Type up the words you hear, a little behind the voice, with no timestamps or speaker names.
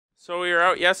So we were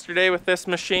out yesterday with this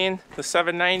machine, the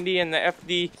 790 and the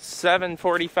FD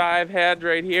 745 head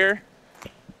right here,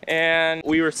 and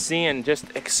we were seeing just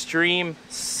extreme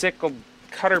sickle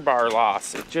cutter bar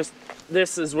loss.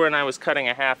 This is when I was cutting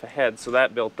a half a head, so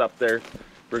that built up there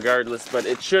regardless, but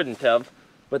it shouldn't have.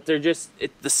 But they're just,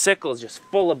 the sickle is just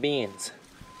full of beans.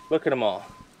 Look at them all.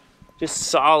 Just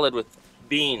solid with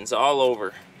beans all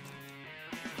over.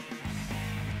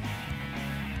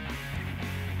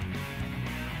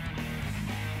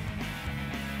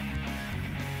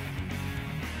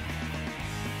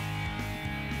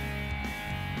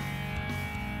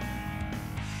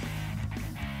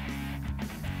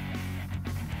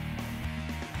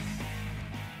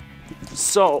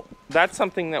 So that's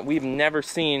something that we've never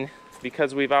seen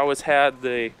because we've always had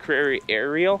the Crary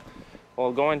aerial.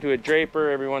 Well, going to a draper,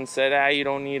 everyone said, you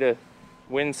don't need a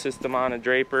wind system on a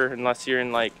draper unless you're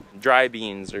in like dry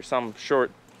beans or some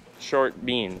short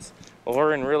beans. Well,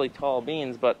 we're in really tall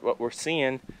beans, but what we're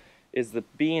seeing is the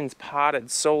beans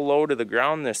potted so low to the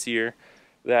ground this year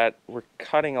that we're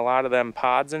cutting a lot of them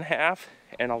pods in half,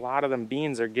 and a lot of them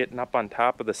beans are getting up on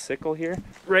top of the sickle here,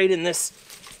 right in this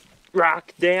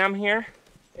rock dam here,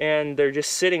 and they're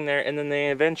just sitting there, and then they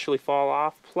eventually fall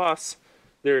off. Plus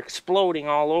they're exploding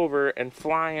all over and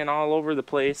flying all over the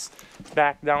place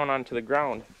back down onto the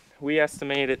ground. We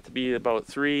estimate it to be about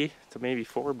 3 to maybe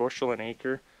 4 bushel an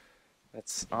acre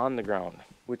that's on the ground,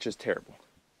 which is terrible,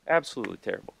 absolutely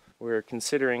terrible. We're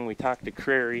considering, we talked to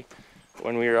Crary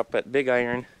when we were up at Big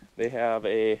Iron. They have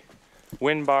a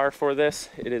wind bar for this.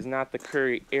 It is not the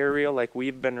Crary aerial like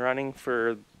we've been running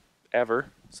forever.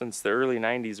 Since the early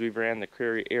 90s, we've ran the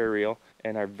Crary aerial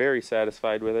and are very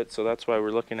satisfied with it. So that's why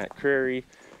we're looking at Crary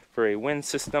for a wind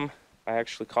system. I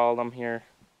actually called them here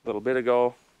a little bit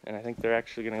ago, and I think they're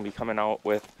actually going to be coming out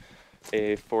with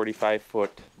a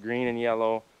 45-foot green and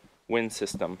yellow wind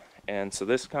system. And so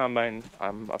this combine,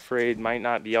 I'm afraid, might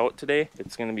not be out today.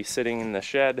 It's going to be sitting in the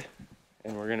shed,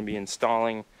 and we're going to be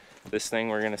installing this thing.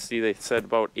 We're going to see, they said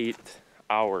about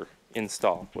 8-hour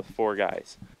install with 4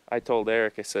 guys. I told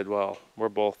Eric, I said, well, we're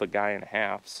both a guy and a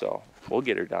half, so we'll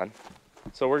get her done.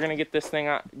 So we're gonna get this thing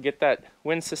on, get that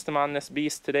wind system on this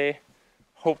beast today.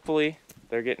 Hopefully,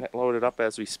 they're getting it loaded up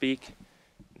as we speak,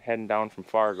 heading down from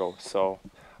Fargo. So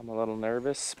I'm a little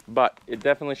nervous, but it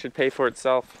definitely should pay for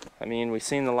itself. I mean, we've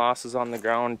seen the losses on the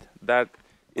ground. That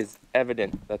is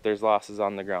evident that there's losses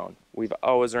on the ground. We've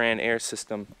always ran air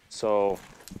system, so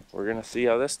we're gonna see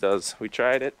how this does. We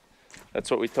tried it.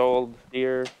 That's what we told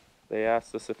Deere. They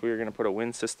asked us if we were going to put a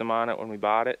wind system on it when we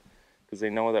bought it, because they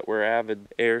know that we're avid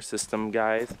air system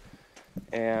guys.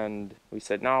 And we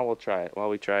said, no, we'll try it. Well,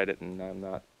 we tried it, and I'm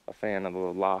not a fan of the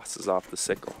losses off the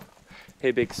sickle.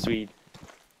 Hey, Big Swede.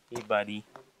 Hey, buddy.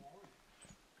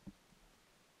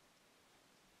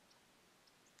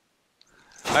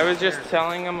 I was just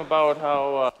telling them about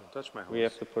how we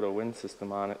have to put a wind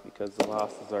system on it because the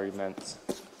losses are immense.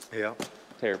 Yeah.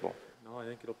 Terrible. No, I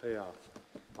think it'll pay off.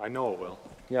 I know it will.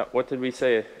 Yeah, what did we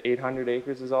say? 800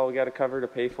 acres is all we got to cover to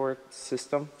pay for it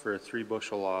system? For a 3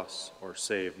 bushel loss or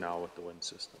save now with the wind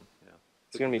system. Yeah.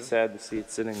 It's going to be sad to see it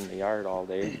sitting in the yard all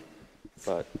day,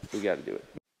 but we got to do it.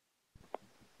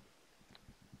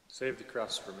 Save the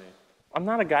crust for me. I'm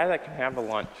not a guy that can have a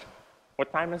lunch.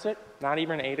 What time is it? Not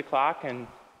even 8 o'clock, and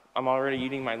I'm already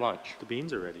eating my lunch. The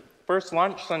beans are ready. First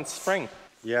lunch since spring.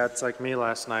 Yeah, it's like me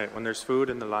last night. When there's food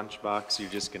in the lunch box, you're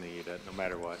just going to eat it no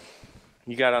matter what.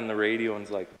 You got on the radio and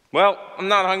was like, well, I'm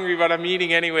not hungry, but I'm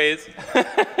eating anyways. Why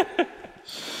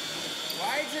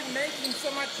is it making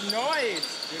so much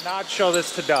noise? Do not show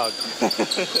this to Doug. Needs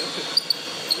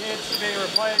to be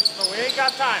replaced, but we ain't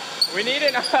got time. We need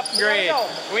an upgrade.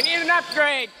 We need an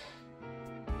upgrade.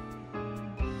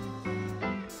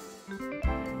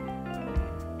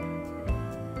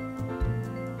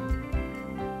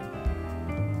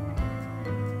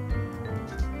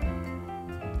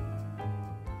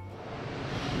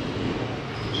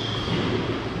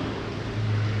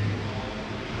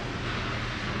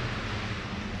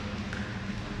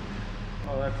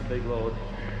 Oh, that's a big load.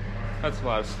 That's a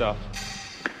lot of stuff.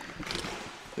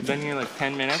 They've been here like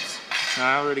 10 minutes.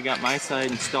 I already got my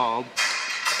side installed.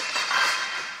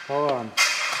 Hold on.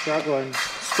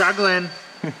 Struggling.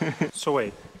 So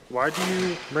wait, why do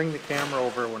you bring the camera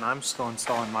over when I'm still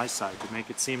installing my side to make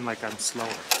it seem like I'm slower?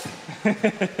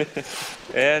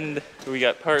 And we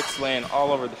got parts laying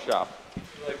all over the shop.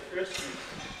 Like Christmas.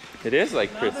 It is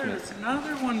like Christmas.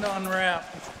 Another one to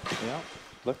unwrap. Yeah,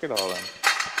 look at all them.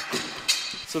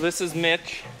 So this is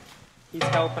Mitch. He's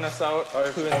helping us out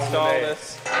to install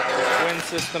this wind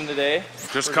system today.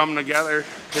 Just come together.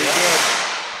 Pretty good.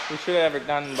 We should have it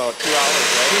done in about 2 hours,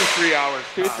 right? 2-3 hours.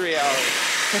 2-3 hours.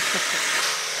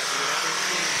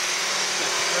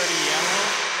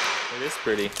 It is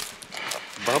pretty.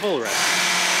 Bubble wrap.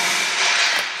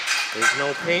 There's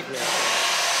no paint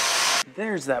yet.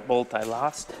 There's that bolt I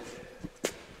lost.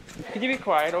 Could you be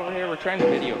quiet over here? We're trying to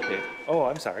videotape. Oh,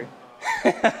 I'm sorry.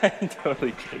 I'm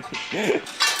totally kidding.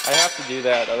 I have to do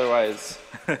that, otherwise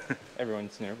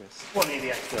everyone's nervous.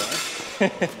 180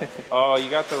 extra. Oh, you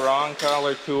got the wrong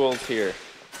color tools here.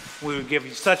 We would give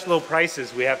you such low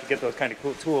prices, we have to get those kind of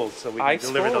cool tools so we can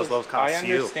deliver those low costs to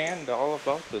you. I understand all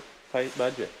about the tight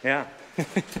budget. Yeah.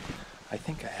 I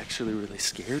think I actually really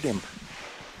scared him.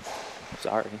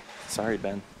 Sorry. Sorry,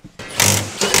 Ben.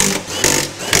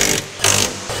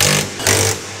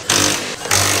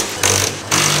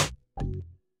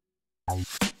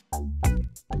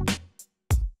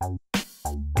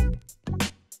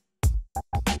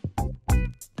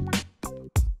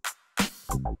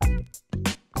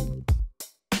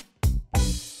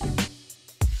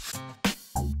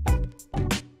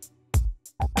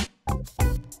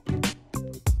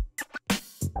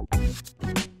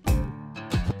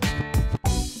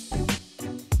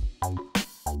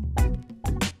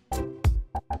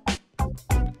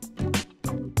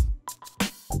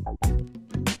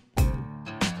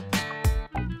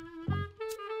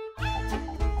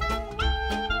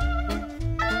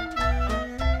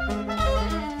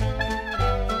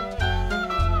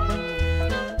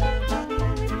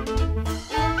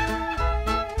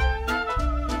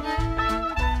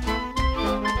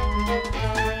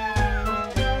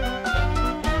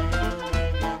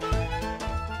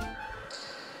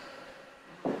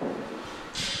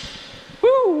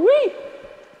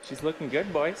 She's looking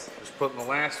good, boys. Just putting the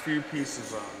last few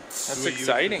pieces on. That's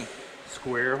exciting.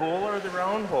 Square hole or the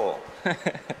round hole?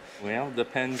 Well,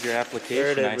 depends your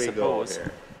application, I suppose.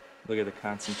 Look at the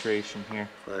concentration here.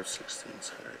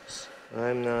 5/16 hearts.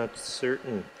 I'm not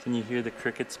certain. Can you hear the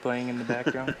crickets playing in the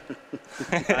background?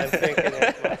 I'm thinking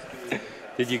it must be.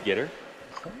 Did you get her?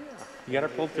 Oh, yeah. You got her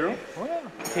pulled through? Oh, yeah.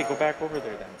 Okay, go back over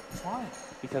there then. Why?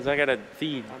 Because I gotta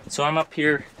feed. So I'm up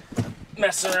here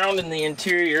messing around in the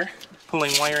interior,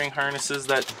 pulling wiring harnesses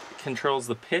that controls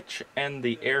the pitch and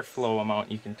the airflow amount.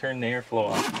 You can turn the airflow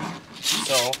on.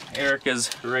 So Eric is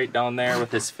right down there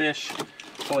with his fish,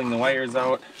 pulling the wires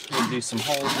out. We'll do some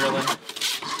hole drilling.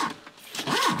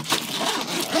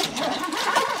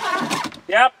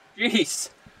 Yep, jeez.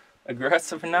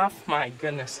 Aggressive enough? My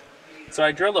goodness. So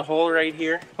I drilled a hole right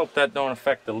here. Hope that don't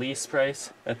affect the lease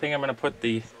price. I think I'm gonna put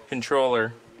the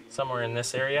controller somewhere in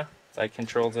this area. That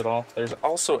controls it all. There's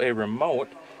also a remote.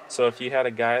 So if you had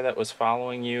a guy that was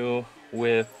following you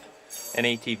with an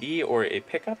ATV or a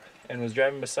pickup and was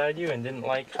driving beside you and didn't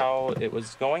like how it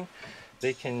was going,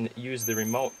 they can use the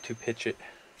remote to pitch it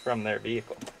from their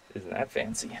vehicle. Isn't that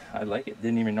fancy? I like it.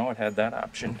 Didn't even know it had that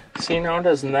option. See now,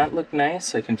 doesn't that look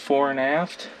nice? I can fore and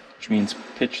aft, which means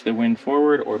pitch the wind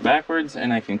forward or backwards,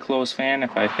 and I can close fan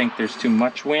if I think there's too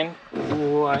much wind.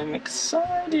 Oh, I'm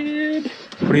excited.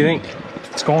 What do you think?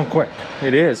 It's going quick.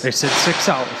 It is. They said 6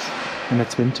 hours, and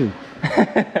it's been 2.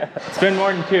 It's been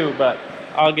more than 2, but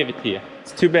I'll give it to you.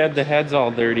 It's too bad the head's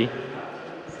all dirty.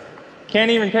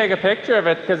 Can't even take a picture of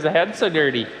it because the head's so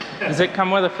dirty. Does it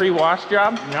come with a free wash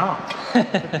job? No. We'll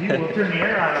turn the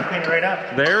air on and clean it right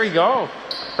up. There we go.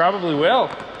 Probably will.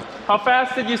 How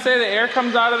fast did you say the air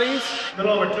comes out of these? A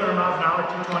little over 200 miles an hour,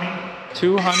 220.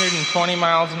 220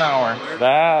 miles an hour.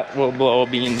 That will blow a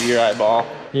bean to your eyeball.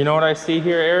 You know what I see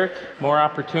here, Eric? More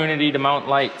opportunity to mount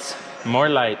lights. More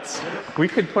lights. We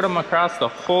could put them across the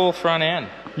whole front end.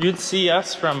 You'd see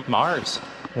us from Mars.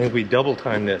 I think we double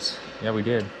timed this. Yeah, we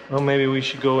did. Well, maybe we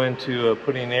should go into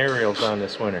putting aerials on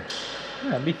this winter.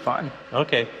 Yeah, that'd be fun.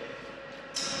 Okay.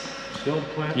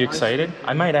 You excited?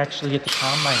 I might actually get the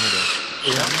combine today.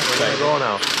 Yeah, we're gonna go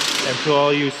now. And to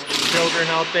all you children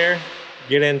out there,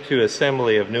 get into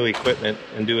assembly of new equipment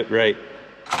and do it right.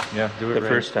 Yeah, do it the right.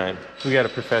 first time. We got a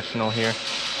professional here.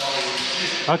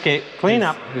 Okay, clean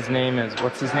up. His name is,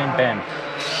 what's his name? Ben.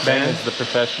 Ben is the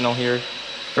professional here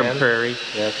from Crary,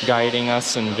 yes. Guiding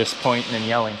us and just pointing and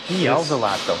yelling. He yells a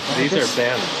lot though. These are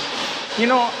Ben's. You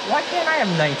know, why can't I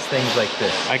have nice things like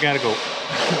this? I gotta go.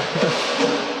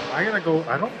 I gotta go.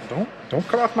 Don't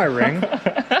cut off my ring.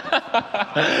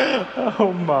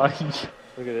 Oh my.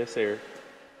 Look at this here.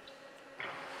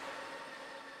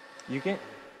 You can,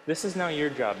 this is now your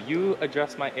job. You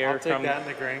adjust my air Take that in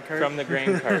the grain cart. from the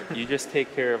grain cart. You just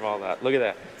take care of all that. Look at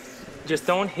that. Just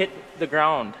don't hit the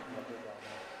ground.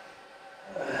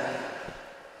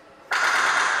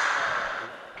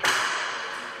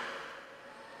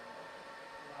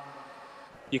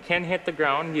 You can hit the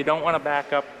ground. You don't want to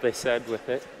back up, they said, with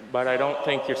it. But I don't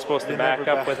think you're supposed to back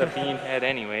up with a beam head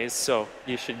anyways, so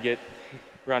you should get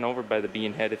run over by the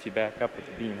bean head if you back up with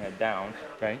the bean head down,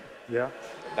 right? Yeah.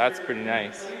 That's pretty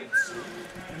nice.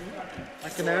 I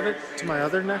can add it to my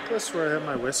other necklace where I have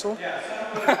my whistle.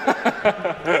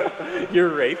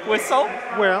 Your rape whistle?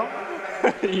 Well,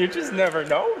 you just never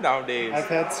know nowadays. I've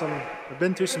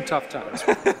been through some tough times.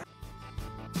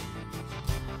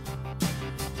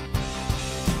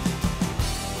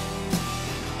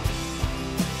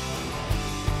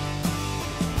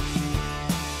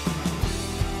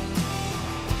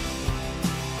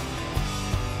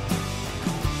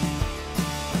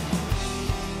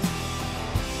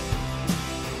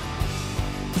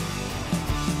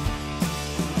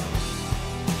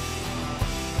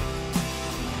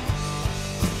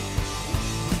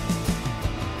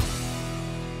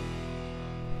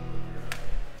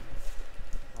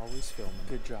 Filming.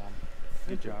 Good job.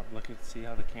 Good job. Look at, see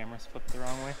how the camera's flipped the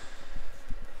wrong way?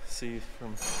 See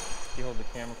from, you hold the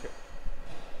camera.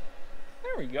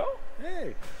 There we go.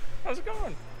 Hey, how's it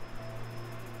going?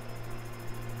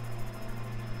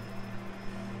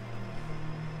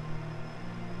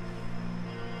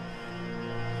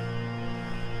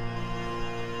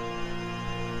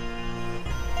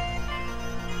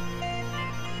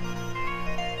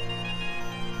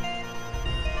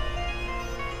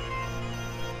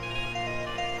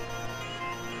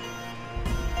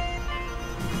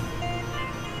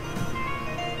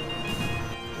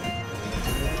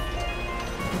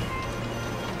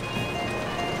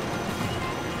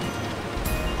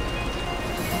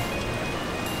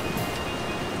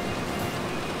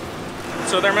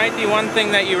 So there might be one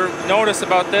thing that you notice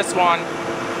about this one,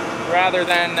 rather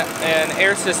than an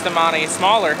air system on a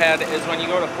smaller head, is when you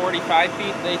go to 45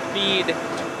 feet, they feed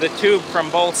the tube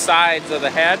from both sides of the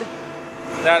head.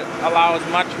 That allows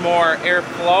much more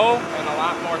airflow and a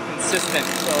lot more consistent,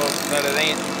 so that it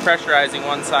ain't pressurizing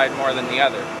one side more than the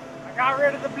other. I got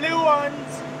rid of the blue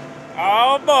ones.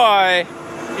 Oh boy,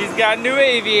 he's got new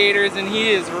aviators and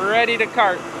he is ready to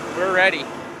cart. We're ready.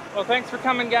 Well, thanks for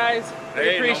coming, guys.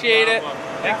 We appreciate it.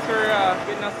 Thanks for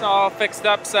getting us all fixed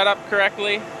up, set up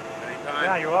correctly. Anytime.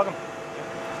 Yeah, you're welcome.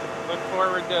 Look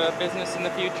forward to business in the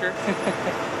future.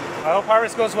 I hope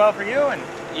harvest goes well for you. And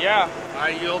yeah.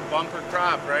 High yield bumper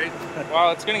crop, right?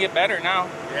 Well, it's going to get better now.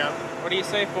 Yeah. What do you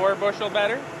say, 4 bushel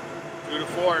better? 2 to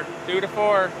 4. 2 to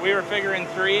 4. We were figuring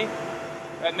 3.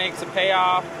 That makes a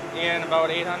payoff in about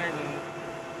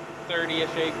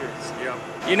 830-ish acres. Yeah.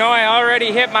 You know, I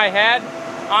already hit my head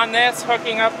on this,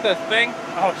 hooking up the thing.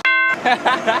 oh, Well,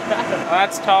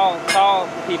 that's tall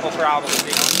people problems,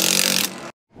 you know.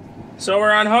 So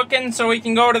we're unhooking so we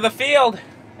can go to the field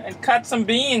and cut some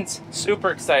beans. Super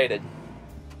excited.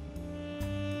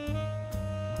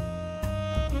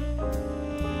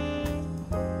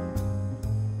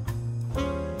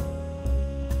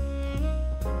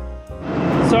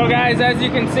 So guys, as you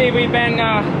can see, we've been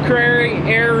Crary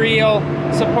aerial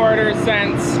supporters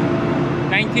since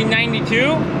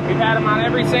 1992. We've had them on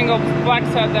every single flex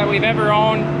head that we've ever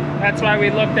owned. That's why we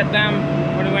looked at them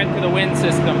when we went to the wind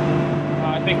system.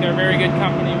 I think they're a very good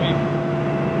company. We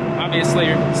obviously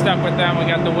stuck with them. We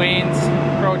got the Wayne's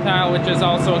Pro Tile, which is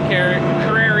also a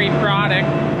Crary product.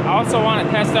 I also want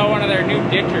to test out one of their new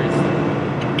ditchers.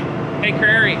 Hey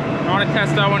Crary, I want to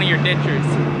test out one of your ditchers.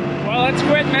 Well, let's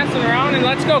quit messing around and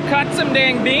let's go cut some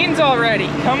dang beans already.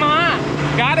 Come on.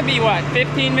 Gotta be, what,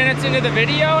 15 minutes into the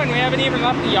video and we haven't even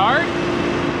left the yard?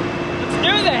 Let's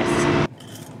do this!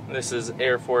 This is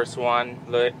Air Force One,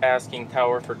 asking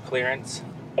tower for clearance.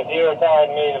 If you were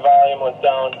telling me the volume was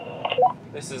down.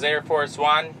 This is Air Force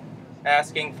One,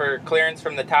 asking for clearance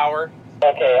from the tower.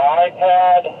 Okay,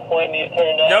 iPad, when you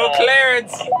turn that No on.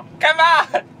 clearance! Come on!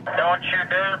 Don't you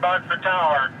dare bug the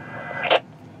tower.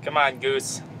 Come on,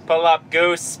 Goose. Pull up,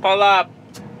 Goose, pull up!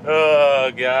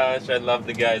 Oh gosh, I love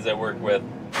the guys I work with.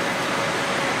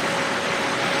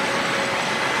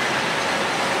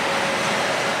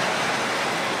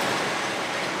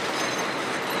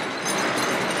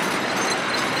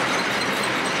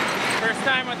 First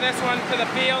time with this one to the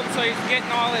field, so he's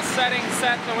getting all his settings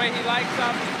set the way he likes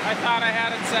them. I thought I had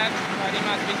it set, but he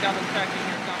must be double checking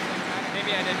or something.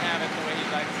 Maybe I didn't have it the way he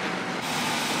likes it.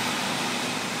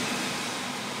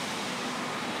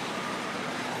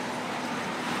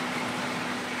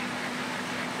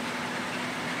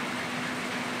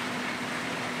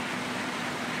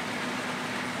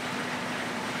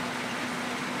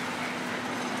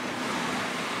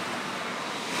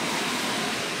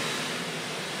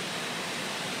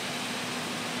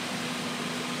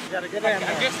 gotta get in there.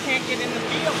 I just can't get in the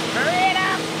field. Hurry it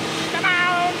up! Come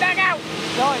on, dugout!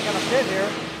 No, ain't gonna fit here.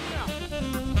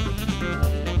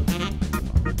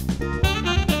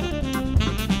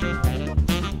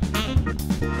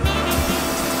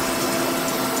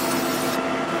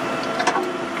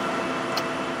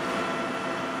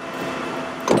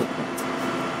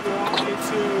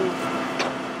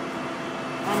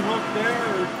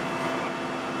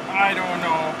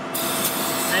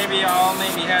 I'll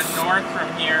maybe head north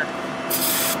from here.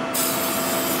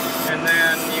 And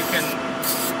then you can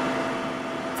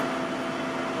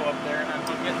go up there and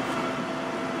unhook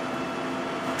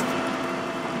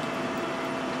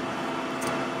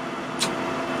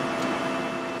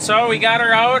it. So we got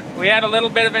her out. We had a little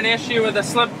bit of an issue with the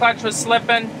slip clutch was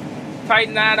slipping.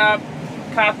 Tightened that up.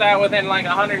 Caught that within like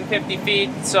 150 feet,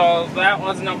 so that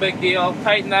was no big deal.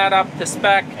 Tightened that up to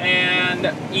spec, and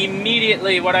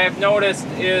immediately what I have noticed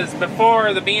is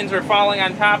before the beans were falling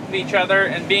on top of each other,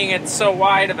 and being it's so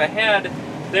wide of a head,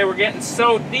 they were getting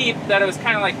so deep that it was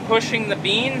kind of like pushing the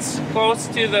beans close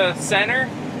to the center.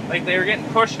 Like they were getting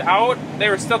pushed out. They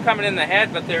were still coming in the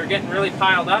head, but they were getting really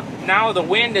piled up. Now the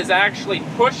wind is actually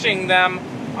pushing them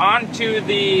onto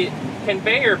the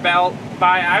conveyor belt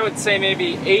by, I would say,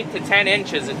 maybe 8 to 10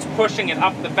 inches. It's pushing it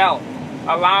up the belt,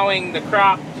 allowing the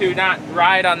crop to not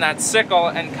ride on that sickle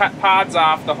and cut pods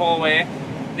off the whole way.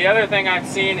 The other thing I've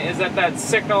seen is that that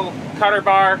sickle cutter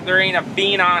bar, there ain't a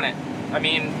bean on it. I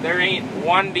mean, there ain't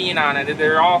one bean on it.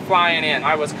 They're all flying in.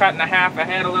 I was cutting a half a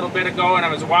head a little bit ago, and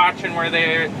I was watching where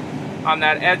they're on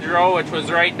that edge row, which was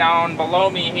right down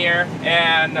below me here,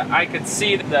 and I could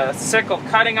see the sickle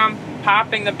cutting them,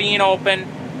 popping the bean open,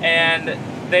 and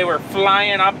they were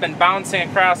flying up and bouncing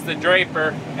across the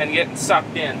draper and getting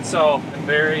sucked in. So I'm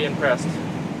very impressed.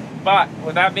 But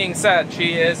with that being said,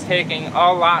 she is taking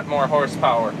a lot more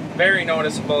horsepower. Very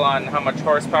noticeable on how much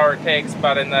horsepower it takes,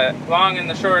 but in the long and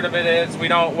the short of it is we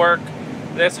don't work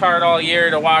this hard all year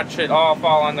to watch it all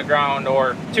fall on the ground,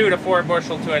 or 2 to 4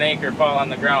 bushel to an acre fall on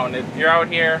the ground. If you're out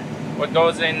here, what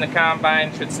goes in the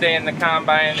combine should stay in the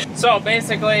combine. So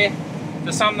basically,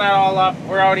 to sum that all up,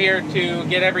 we're out here to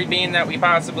get every bean that we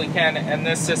possibly can, and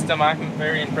this system I'm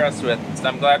very impressed with. So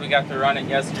I'm glad we got to run it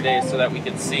yesterday so that we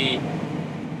could see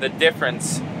the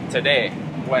difference today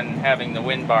when having the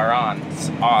wind bar on. It's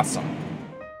awesome.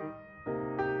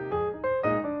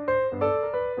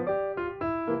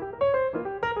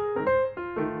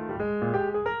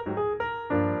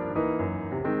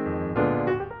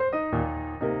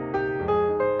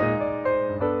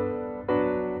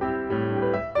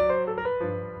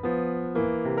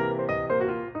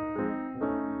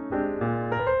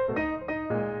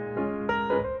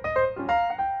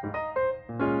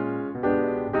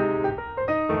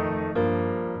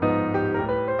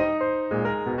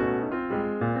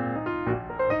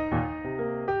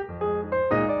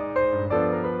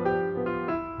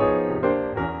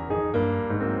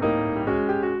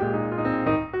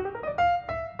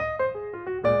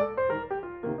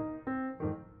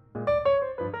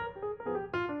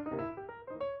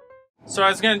 So I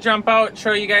was going to jump out and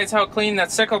show you guys how clean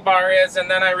that sickle bar is,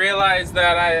 and then I realized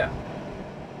that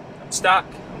I'm stuck,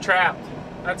 I'm trapped.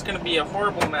 That's going to be a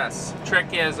horrible mess. The trick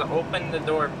is open the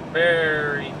door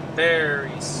very,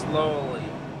 very slowly,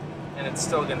 and it's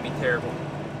still going to be terrible.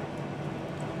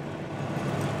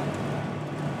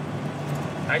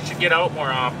 I should get out more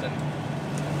often.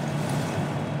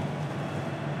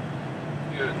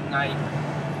 Good night.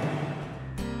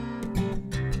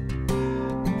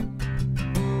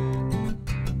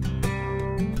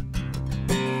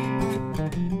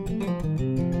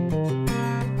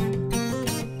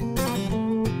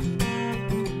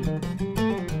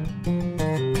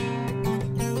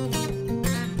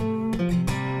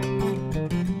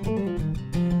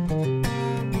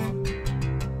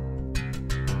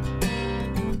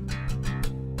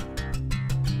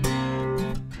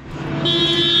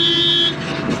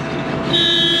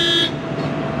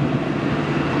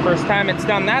 First time it's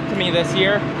done that to me this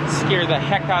year. Scare the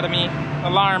heck out of me.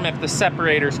 Alarm if the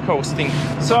separator's coasting.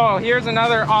 So here's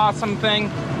another awesome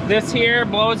thing. This here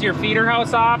blows your feeder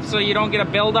house off so you don't get a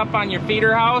buildup on your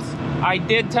feeder house. I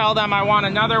did tell them I want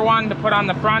another one to put on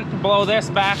the front to blow this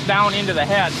back down into the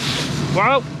head.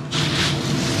 Whoa!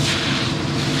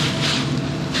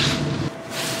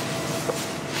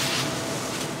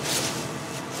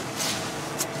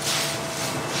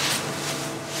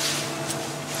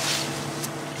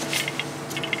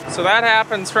 So that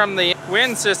happens from the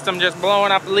wind system just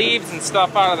blowing up leaves and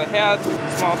stuff out of the head.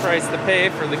 Small price to pay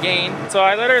for the gain. So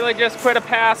I literally just quit a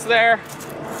pass there.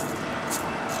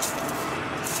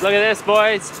 Look at this,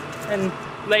 boys and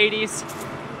ladies.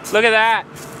 Look at that.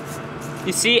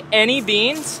 You see any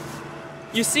beans?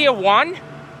 You see a 1?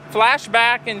 Flash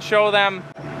back and show them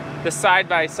the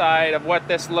side-by-side of what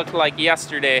this looked like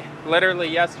yesterday. Literally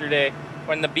yesterday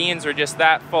when the beans were just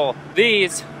that full.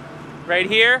 These right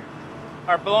here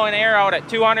are blowing air out at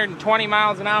 220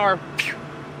 miles an hour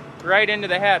right into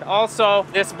the head. Also,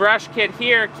 this brush kit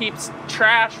here keeps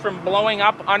trash from blowing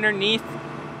up underneath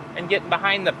and getting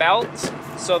behind the belts.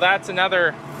 So that's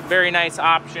another very nice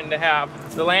option to have.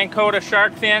 The Lankota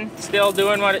shark fin still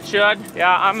doing what it should.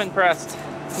 Yeah, I'm impressed.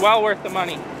 Well worth the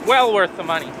money. Well worth the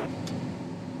money.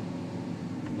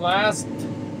 Last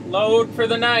load for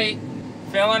the night.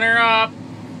 Filling her up.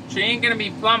 She ain't gonna be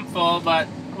plumb full, but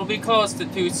we'll be close to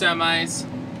 2 semis.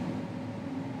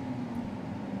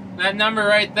 That number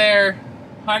right there,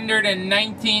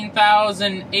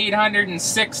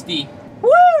 119,860.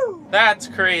 Woo! That's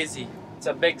crazy. It's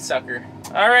a big sucker.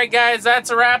 All right, guys, that's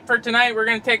a wrap for tonight. We're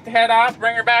gonna take the head off,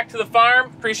 bring her back to the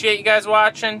farm. Appreciate you guys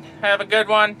watching. Have a good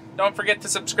one. Don't forget to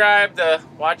subscribe to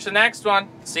watch the next one.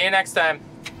 See you next time.